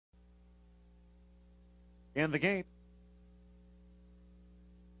in the gate.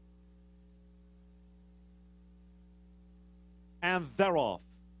 And they're off.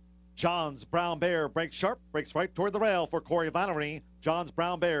 John's Brown Bear breaks sharp, breaks right toward the rail for Corey Lanerie. John's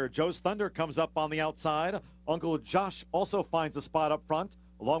Brown Bear, Joe's Thunder comes up on the outside. Uncle Josh also finds a spot up front,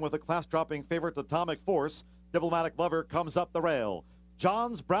 along with a class-dropping favorite Atomic Force. Diplomatic Lover comes up the rail.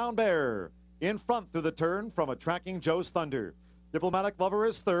 John's Brown Bear in front through the turn from a tracking Joe's Thunder. Diplomatic Lover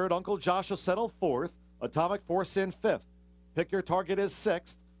is third. Uncle Josh has settled fourth. Atomic Force in fifth. Pick Your Target is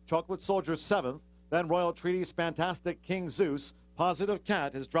sixth. Chocolate Soldier seventh. Then Royal Treaty's Fantastic King Zeus. Positive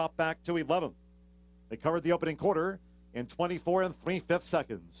Cat has dropped back to 11th. They covered the opening quarter in 24 3/5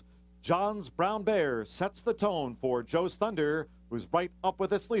 seconds. John's Brown Bear sets the tone for Joe's Thunder, who's right up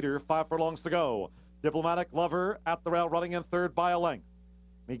with its leader, 5 furlongs to go. Diplomatic Lover at the rail running in third by a length.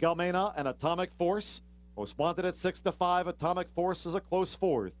 Miguel Mena and Atomic Force. Most Wanted at 6 to 5. Atomic Force is a close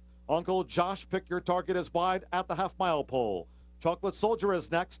fourth. Uncle Josh, Pick Your Target is wide at the half-mile pole. Chocolate Soldier is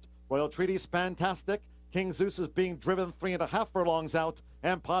next. Royal Treaty's Fantastic. King Zeus is being driven 3.5 furlongs out,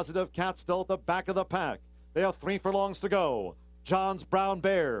 and Positive Cat still at the back of the pack. They have 3 furlongs to go. John's Brown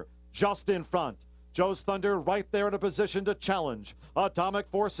Bear just in front. Joe's Thunder right there in a position to challenge. Atomic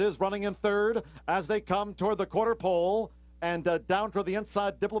Force is running in third as they come toward the quarter pole, and down toward the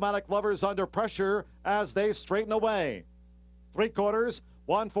inside, Diplomatic Lovers under pressure as they straighten away. 3 quarters,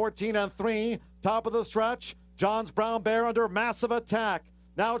 1:14 3, top of the stretch. John's Brown Bear under massive attack.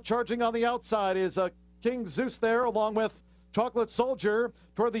 Now charging on the outside is King Zeus there, along with Chocolate Soldier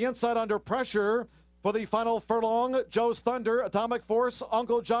toward the inside under pressure. For the final furlong, Joe's Thunder, Atomic Force,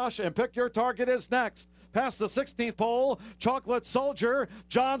 Uncle Josh, and Pick Your Target is next. Past the 16th pole, Chocolate Soldier,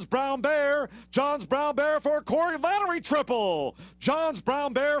 John's Brown Bear for Corey Lanerie triple. John's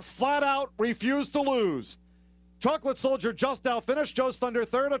Brown Bear flat out refused to lose. Chocolate Soldier just out finished, Joe's Thunder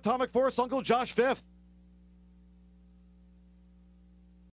third, Atomic Force, Uncle Josh fifth.